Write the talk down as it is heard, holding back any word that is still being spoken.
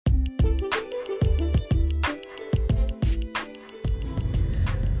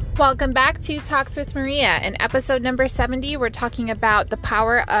Welcome back to Talks with Maria. In episode number 70, we're talking about The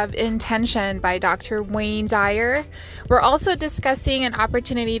Power of Intention by Dr. Wayne Dyer. We're also discussing an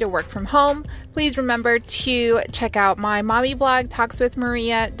opportunity to work from home. Please remember to check out my mommy blog,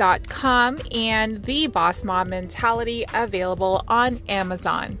 talkswithmaria.com, and The Boss Mom Mentality, available on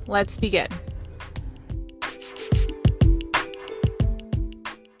Amazon. Let's begin.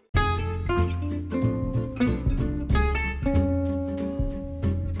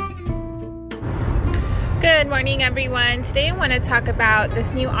 Good morning, everyone. Today I want to talk about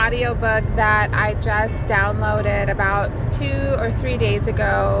this new audiobook that I just downloaded about 2 or 3 days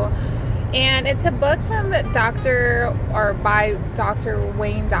ago. And it's a book from by Dr.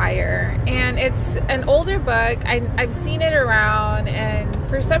 Wayne Dyer. And it's an older book. I've seen it around, and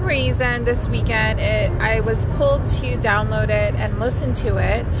for some reason this weekend I was pulled to download it and listen to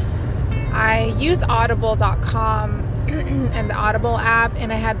it. I use audible.com and the Audible app,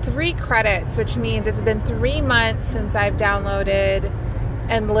 and I had 3 credits, which means it's been 3 months since I've downloaded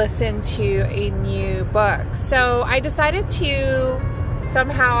and listened to a new book. So I decided to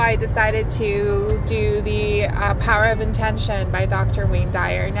do The Power of Intention by Dr. Wayne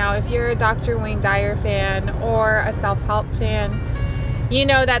Dyer. Now, if you're a Dr. Wayne Dyer fan or a self-help fan, you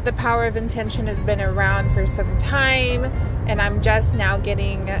know that The Power of Intention has been around for some time, and I'm just now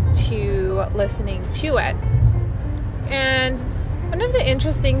getting to listening to it. And one of the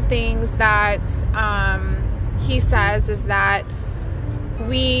interesting things that he says is that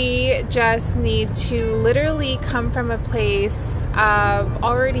we just need to literally come from a place of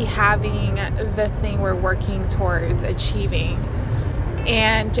already having the thing we're working towards achieving,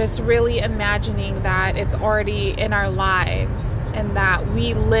 and just really imagining that it's already in our lives and that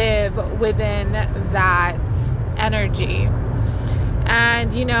we live within that energy.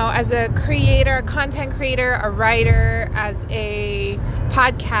 And, you know, as a creator, a content creator, a writer, as a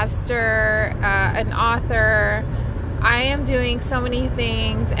podcaster, an author, I am doing so many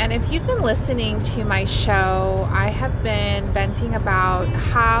things. And if you've been listening to my show, I have been venting about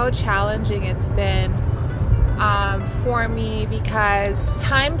how challenging it's been for me, because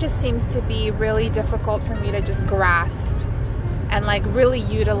time just seems to be really difficult for me to just grasp and like really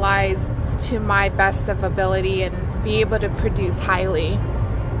utilize to my best of ability and be able to produce highly.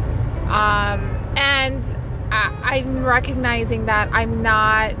 And I'm recognizing that I'm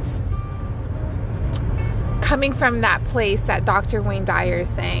not coming from that place that Dr. Wayne Dyer is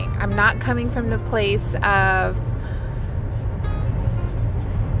saying. I'm not coming from the place of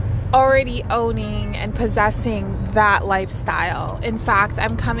already owning and possessing that lifestyle. In fact,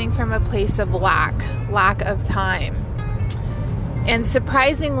 I'm coming from a place of lack of time. And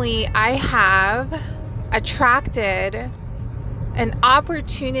surprisingly, I have attracted an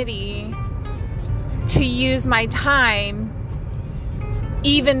opportunity to use my time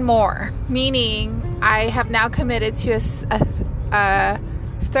even more, meaning I have now committed to a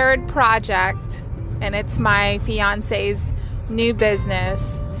third project, and it's my fiance's new business,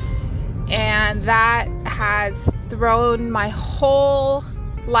 and that has thrown my whole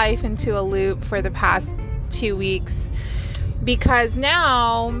life into a loop for the past 2 weeks, because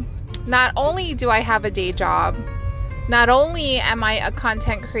now not only do I have a day job, not only am I a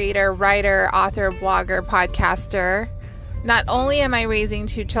content creator, writer, author, blogger, podcaster, not only am I raising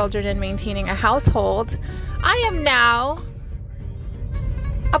 2 children and maintaining a household, I am now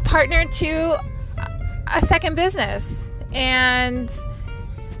a partner to a second business. And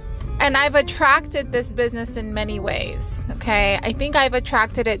I've attracted this business in many ways, okay? I think I've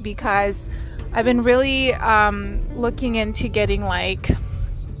attracted it because I've been really looking into getting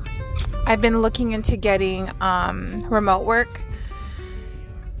remote work,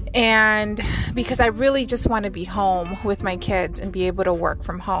 and because I really just want to be home with my kids and be able to work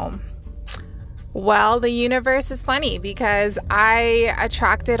from home. Well, the universe is funny, because I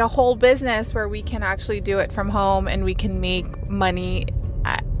attracted a whole business where we can actually do it from home and we can make money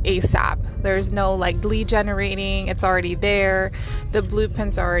ASAP. There's no lead generating. It's already there. The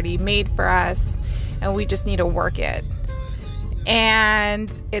blueprint's already made for us, and we just need to work it.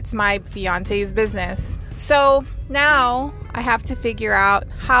 And it's my fiance's business. So now I have to figure out,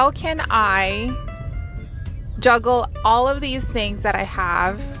 how can I juggle all of these things that I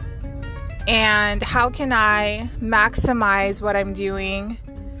have, and how can I maximize what I'm doing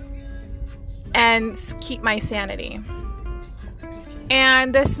and keep my sanity.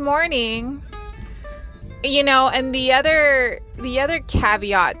 And this morning, you know, and the other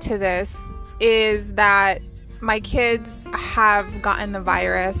caveat to this is that my kids have gotten the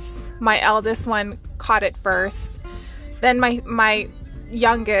virus. My eldest one caught it first. Then my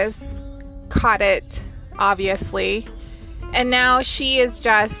youngest caught it, obviously. And now she is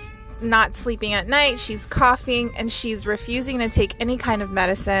just not sleeping at night. She's coughing, and she's refusing to take any kind of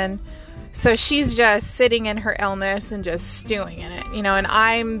medicine. So she's just sitting in her illness and just stewing in it, and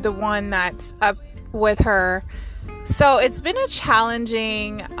I'm the one that's up with her. So it's been a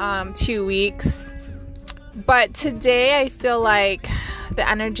challenging 2 weeks, but today I feel like the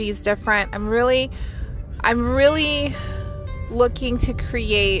energy is different. I'm really looking to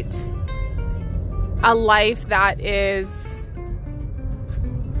create a life that is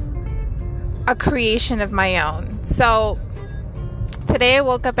a creation of my own. So today I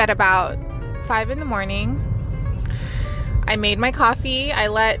woke up at about 5 in the morning. I made my coffee. I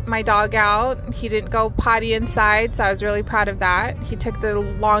let my dog out. He didn't go potty inside, so I was really proud of that. He took the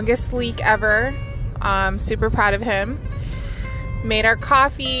longest leak ever. Super proud of him. Made our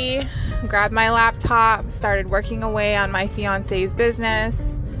coffee, grabbed my laptop, started working away on my fiance's business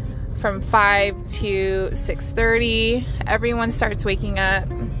from 5 to 6:30. Everyone starts waking up.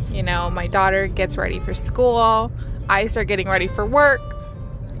 My daughter gets ready for school. I start getting ready for work.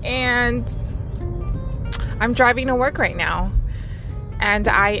 And I'm driving to work right now. And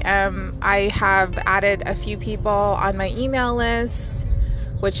I have added a few people on my email list,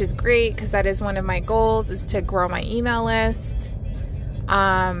 which is great because that is one of my goals, is to grow my email list.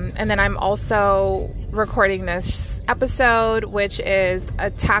 And then I'm also recording this episode, which is a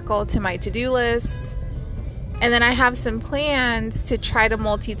tackle to my to-do list. And then I have some plans to try to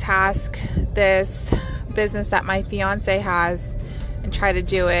multitask this business that my fiance has and try to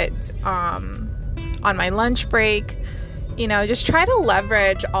do it on my lunch break. Just try to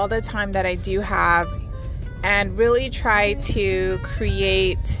leverage all the time that I do have and really try to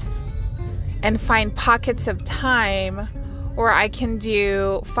create and find pockets of time where I can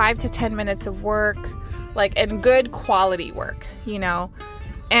do 5 to 10 minutes of work, and good quality work,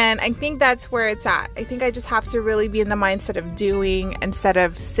 And I think that's where it's at. I think I just have to really be in the mindset of doing instead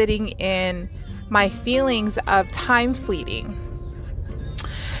of sitting in my feelings of time fleeting.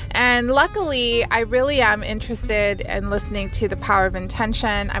 And luckily, I really am interested in listening to the power of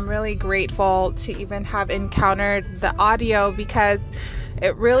intention. I'm really grateful to even have encountered the audio because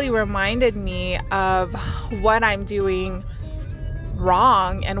it really reminded me of what I'm doing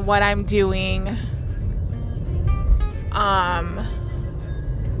wrong and what I'm doing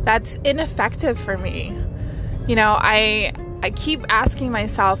that's ineffective for me. I keep asking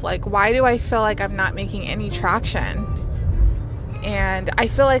myself, why do I feel like I'm not making any traction? And I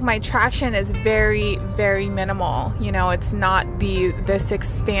feel like my traction is very, very minimal. It's not this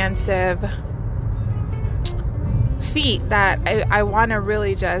expansive feat that I want to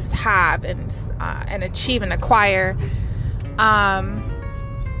really just have and achieve and acquire. And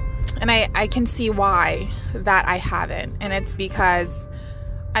I can see why that I haven't. And it's because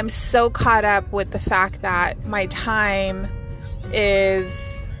I'm so caught up with the fact that my time is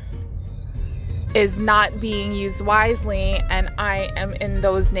not being used wisely, and I am in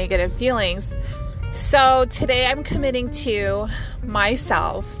those negative feelings. So today I'm committing to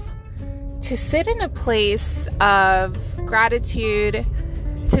myself to sit in a place of gratitude,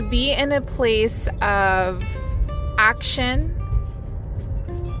 to be in a place of action,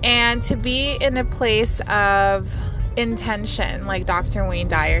 and to be in a place of intention, like Dr. Wayne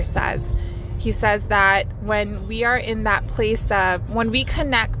Dyers says. He says that when we are in that place of, when we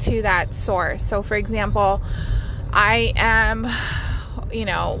connect to that source. So for example, I am,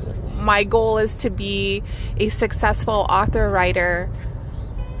 my goal is to be a successful author writer,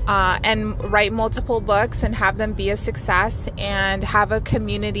 and write multiple books and have them be a success and have a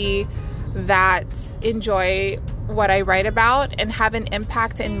community that enjoy what I write about and have an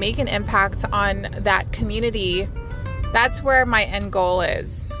impact and make an impact on that community. That's where my end goal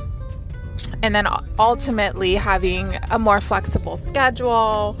is. And then ultimately having a more flexible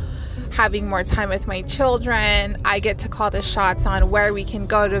schedule, having more time with my children. I get to call the shots on where we can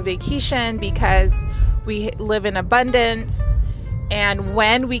go to vacation because we live in abundance, and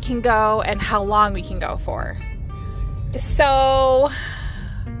when we can go and how long we can go for. So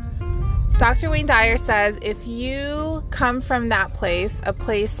Dr. Wayne Dyer says if you come from that place, a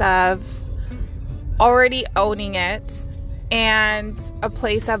place of already owning it, and a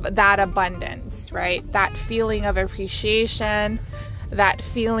place of that abundance, right? That feeling of appreciation, that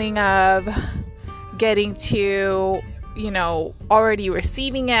feeling of getting to, already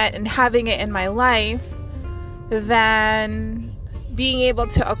receiving it and having it in my life, then being able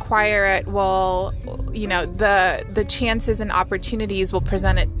to acquire it will, the chances and opportunities will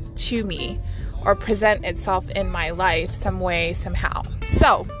present it to me or present itself in my life some way, somehow.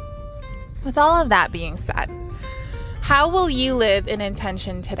 So, with all of that being said, how will you live in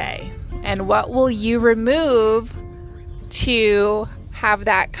intention today? And what will you remove to have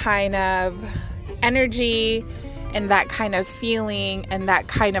that kind of energy and that kind of feeling and that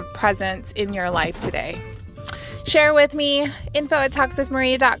kind of presence in your life today. Share with me,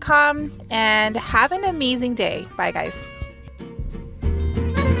 info@talkswithmaria.com, and have an amazing day. Bye, guys.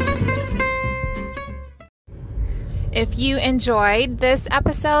 If you enjoyed this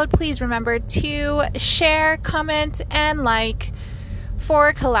episode, please remember to share, comment, and like.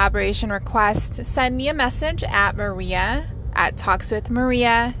 For collaboration requests, send me a message at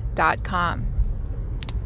maria@talkswithmaria.com.